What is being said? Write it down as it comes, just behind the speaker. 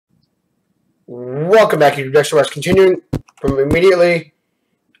Welcome back to Dexter West, continuing from immediately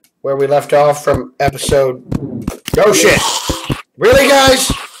where we left off from episode... Oh shit! Really, guys?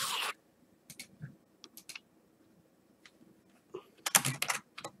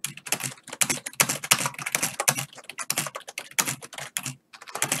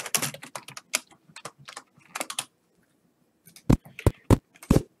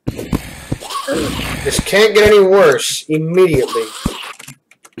 This can't get any worse immediately.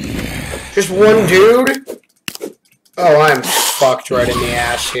 Just one dude? Oh, I'm fucked right in the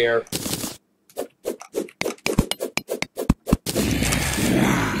ass here.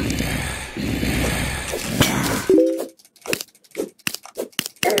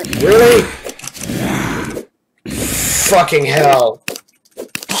 Really? Fucking hell.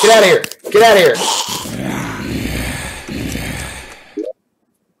 Get out of here. Get out of here.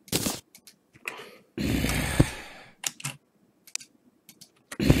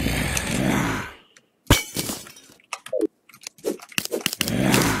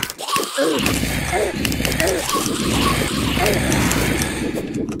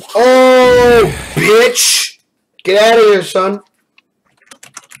 Oh, bitch! Get out of here, son.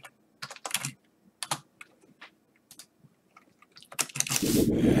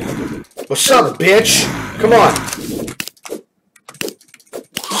 What's up, bitch? Come on.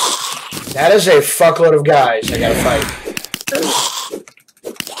 That is a fuckload of guys I gotta fight.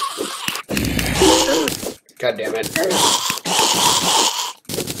 God damn it.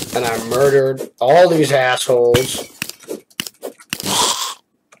 And I murdered all these assholes.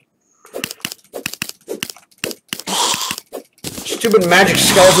 Stupid magic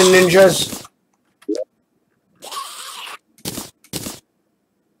skeleton ninjas.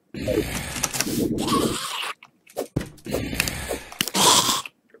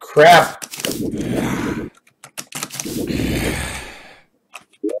 Crap.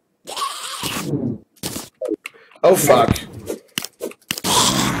 Oh fuck.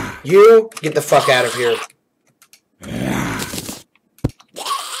 You get the fuck out of here.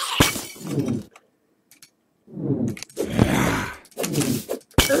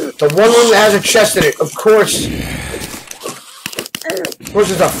 The one room that has a chest in it, of course. Of course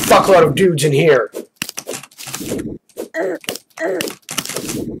there's a fuckload of dudes in here.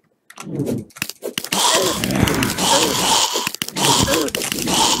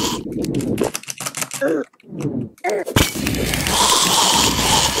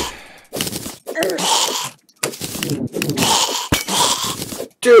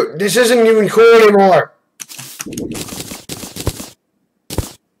 Dude, this isn't even cool anymore.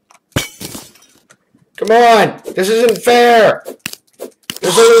 Come on, this isn't fair. I'm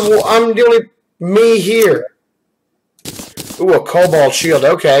the only me here. Ooh, a cobalt shield,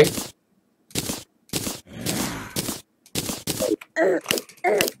 okay.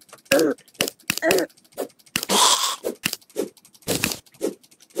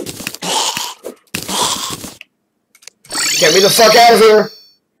 Get me the fuck out of here.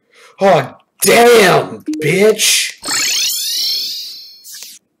 Oh, damn, bitch.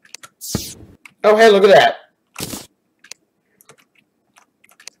 Oh, hey, look at that.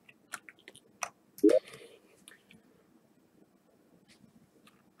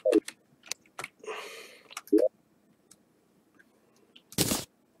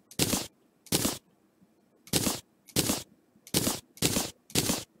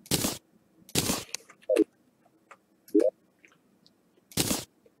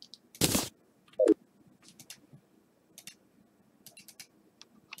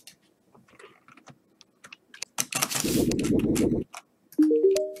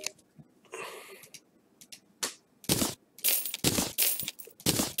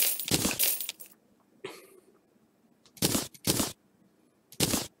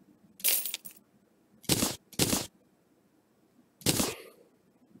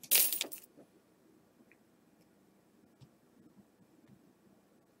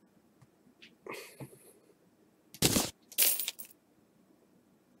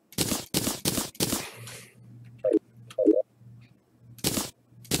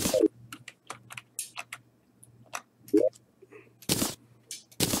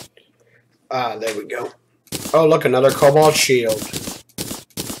 Ah, there we go. Oh, look, another cobalt shield.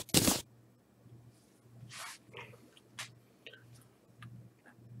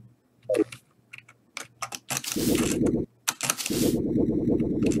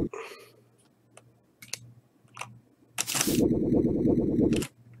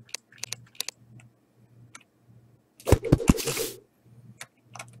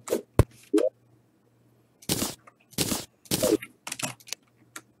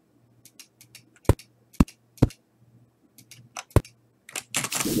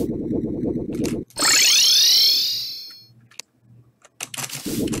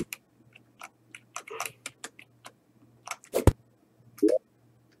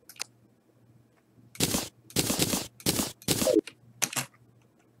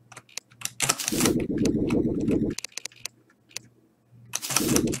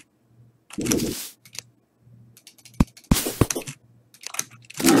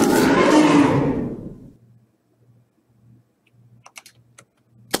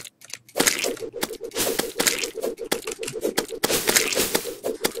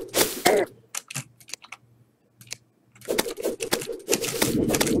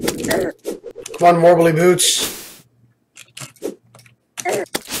 Come on, Warbly boots.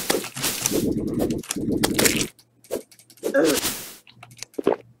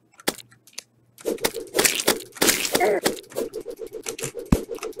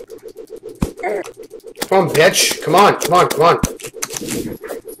 Come on, bitch. Come on, come on, come on.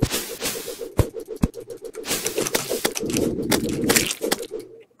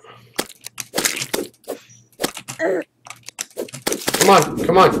 Come on,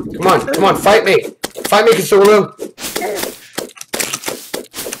 come on, come on, come on, fight me. Fight me, Cthulhu.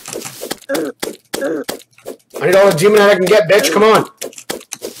 I need all the demon I can get, bitch. Come on.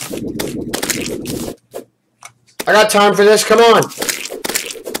 I got time for this. Come on.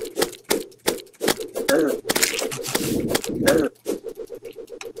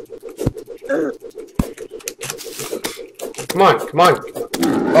 Come on, come on.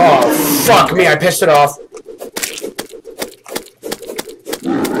 Oh, fuck me. I pissed it off.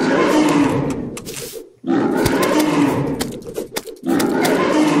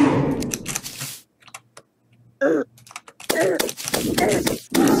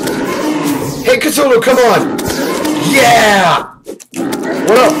 Hey, Cthulhu, come on! Yeah!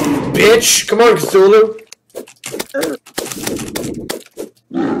 What up, bitch? Come on, Cthulhu.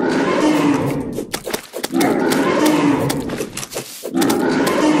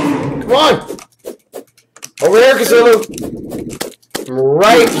 Come on! Over here, Cthulhu. I'm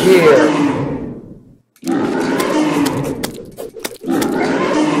right here.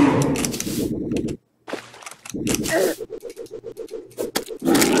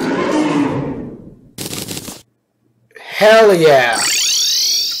 Hell yeah.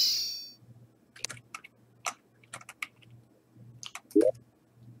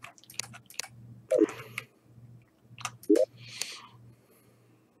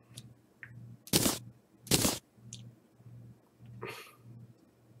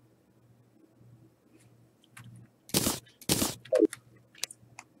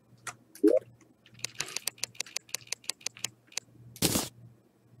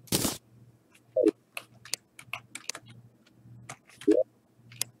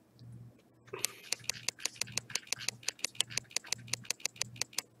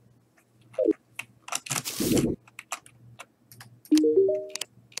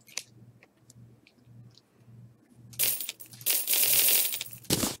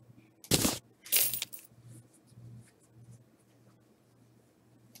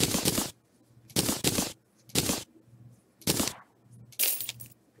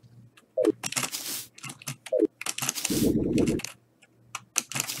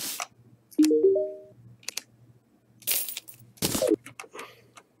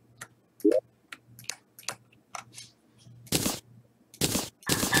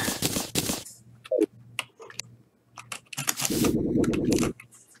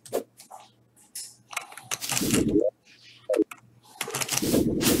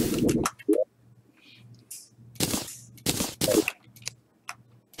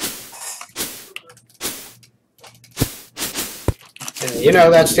 And you know,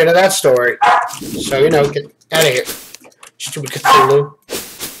 that's the end of that story. So, you know, get out of here. Stupid Cthulhu.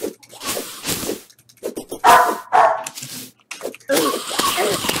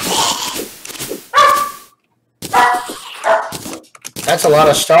 That's a lot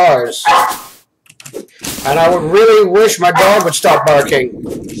of stars. And I would really wish my dog would stop barking.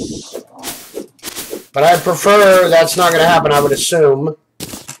 But I'd prefer that's not going to happen, I would assume.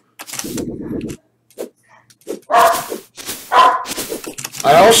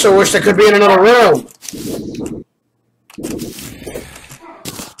 I also wish they could be in another room.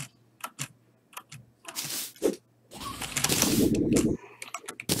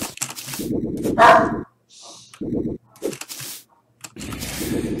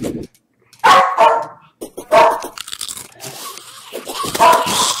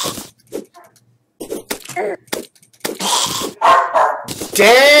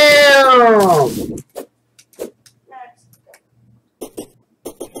 Damn!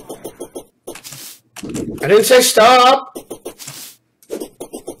 I didn't say stop.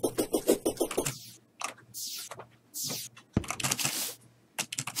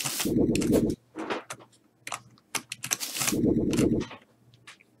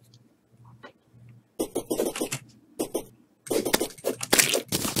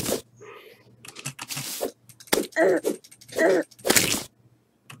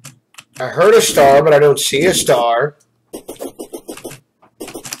 I heard a star, but I don't see a star.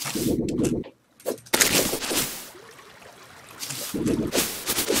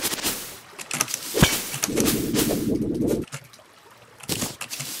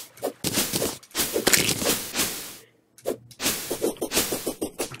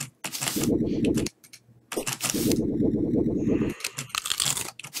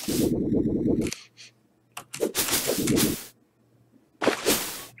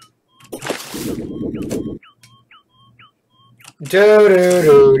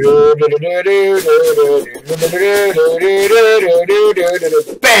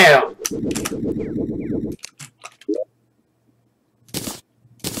 Bam!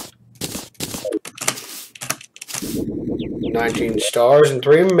 19 stars in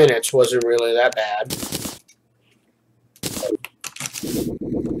 3 minutes wasn't really that bad.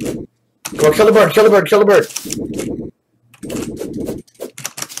 Come on, kill the bird, kill the bird, kill the bird.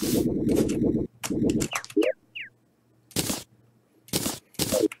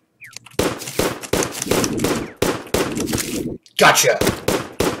 Gotcha.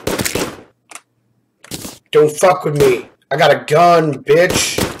 Don't fuck with me. I got a gun,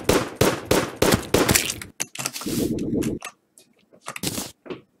 bitch.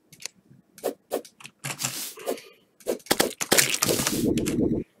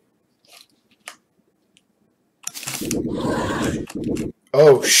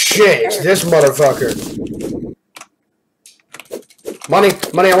 Oh shit, it's this motherfucker. Money,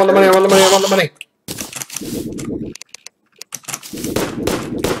 money, I want the money, I want the money, I want the money.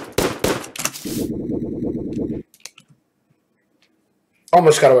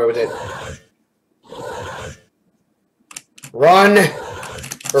 Almost got away with it. Run!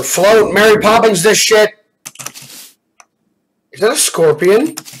 Or float! Mary Poppins this shit! Is that a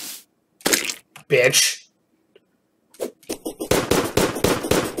scorpion? Bitch.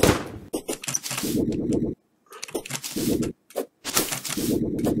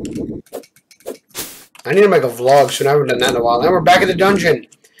 I need to make a vlog soon. I haven't done that in a while. Now we're back at the dungeon.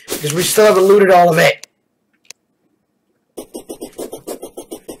 Because we still haven't looted all of it.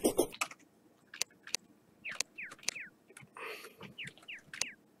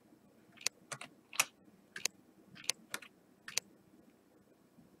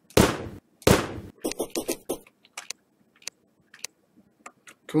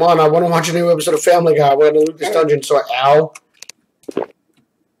 Come on, I want to watch a new episode of Family Guy. We're going to loot this dungeon, so ow.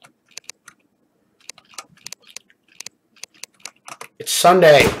 It's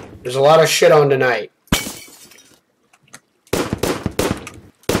Sunday. There's a lot of shit on tonight.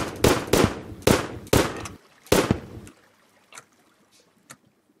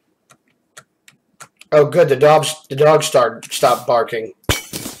 Oh, good. The dogs stopped barking.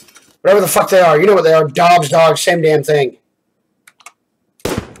 Whatever the fuck they are. You know what they are. Dogs, same damn thing.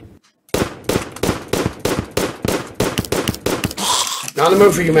 Not in the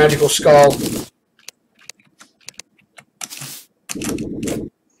mood for you, magical skull.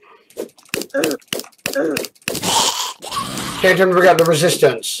 Can't ever forget the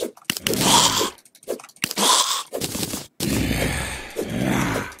resistance.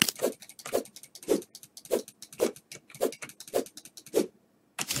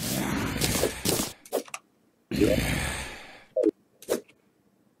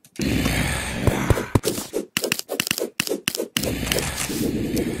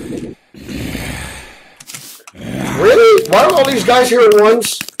 Really? Why are all these guys here at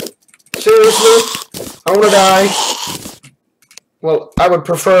once? Seriously? I want to die. Well, I would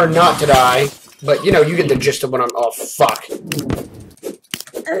prefer not to die, but you know, you get the gist of what I'm. Oh, fuck. Don't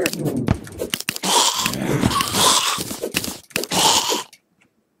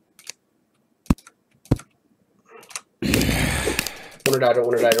want to die, don't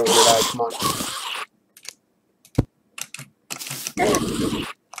want to die, don't want to die. Come on.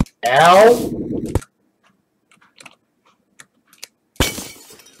 Ow.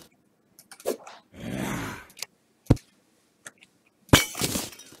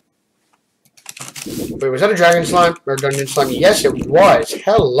 Wait, was that a dragon slime? Or dungeon slime? Yes, it was.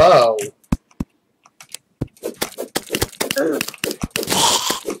 Hello.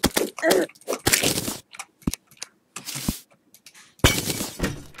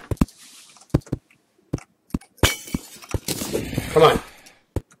 Come on.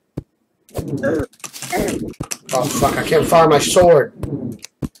 Oh, fuck. I can't fire my sword.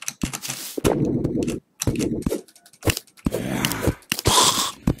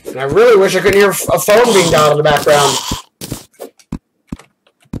 And I really wish I could hear a phone being dialed in the background.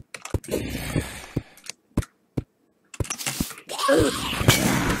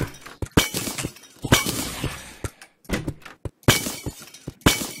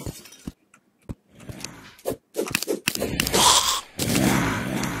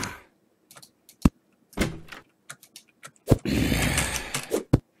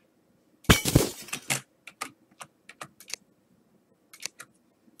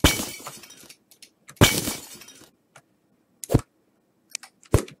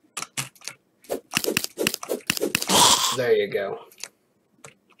 There you go.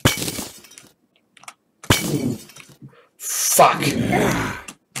 Fuck. Get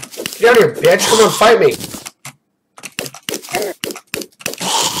out of here, bitch. Come on, fight me.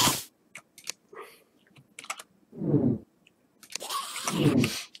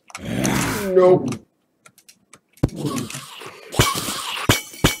 Nope.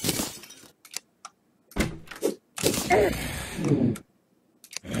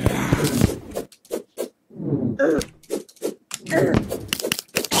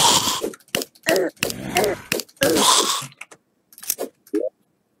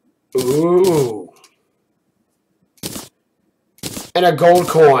 Ooh. And a gold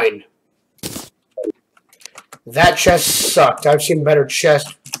coin. That chest sucked. I've seen better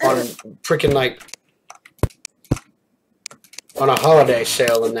chests on freaking, like, on a holiday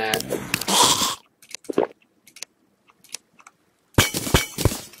sale than that.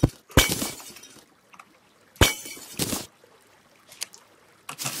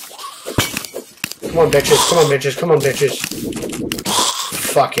 Come on, bitches. Come on, bitches. Come on, bitches.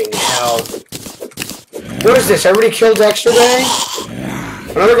 Fucking hell. What is this? Everybody killed Dexter Day?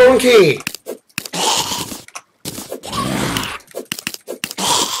 Another golden key.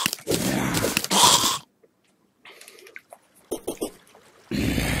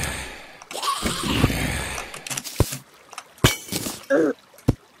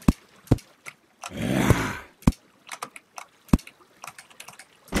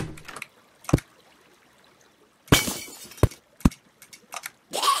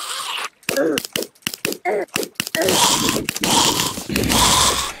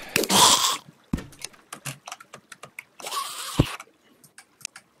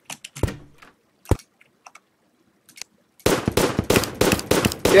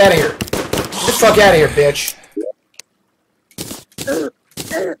 Get out of here. Get the fuck out of here, bitch.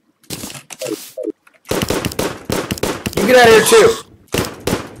 You get out of here, too.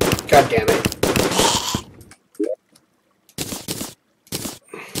 God damn it.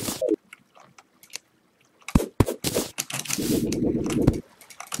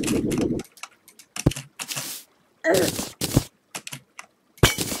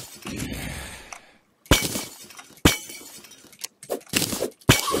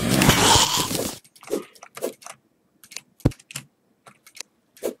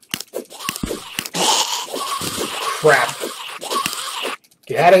 Crap.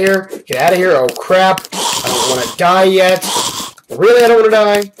 Get out of here. Get out of here. Oh, crap. I don't want to die yet. Really, I don't want to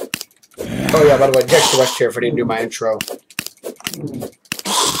die? Oh, yeah, by the way, Dexter West here if I didn't do my intro.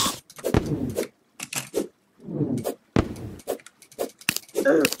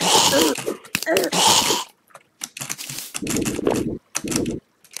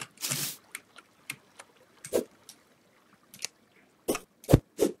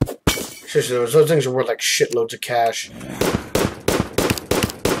 Seriously, those things are worth like shitloads of cash.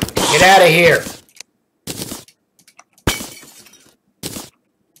 Get out of here!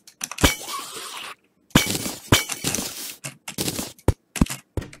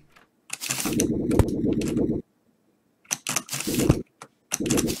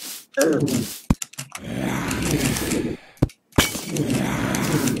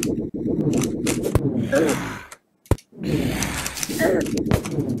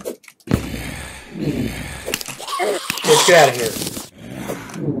 Let's get out of here.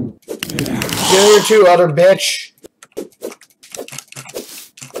 Get out of here too, other bitch.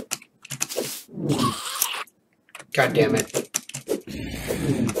 God damn it.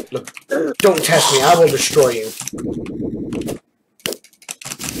 Look, don't test me. I will destroy you.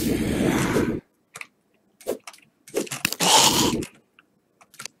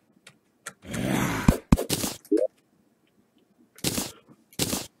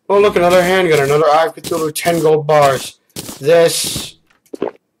 Oh, look, another handgun, another I've Cthulhu, 10 gold bars. This.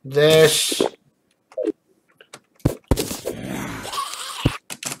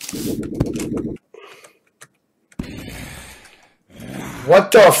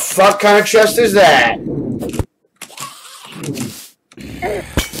 What the fuck kind of chest is that?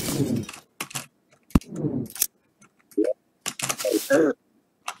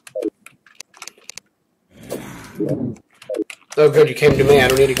 Oh, good, you came to me. I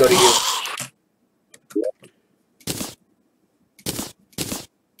don't need to go to you.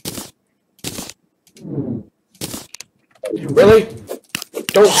 Really?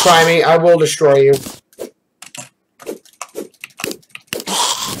 Don't try me. I will destroy you.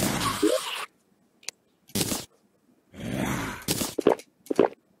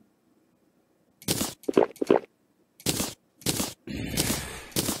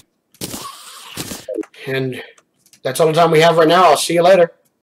 And that's all the time we have right now. I'll see you later.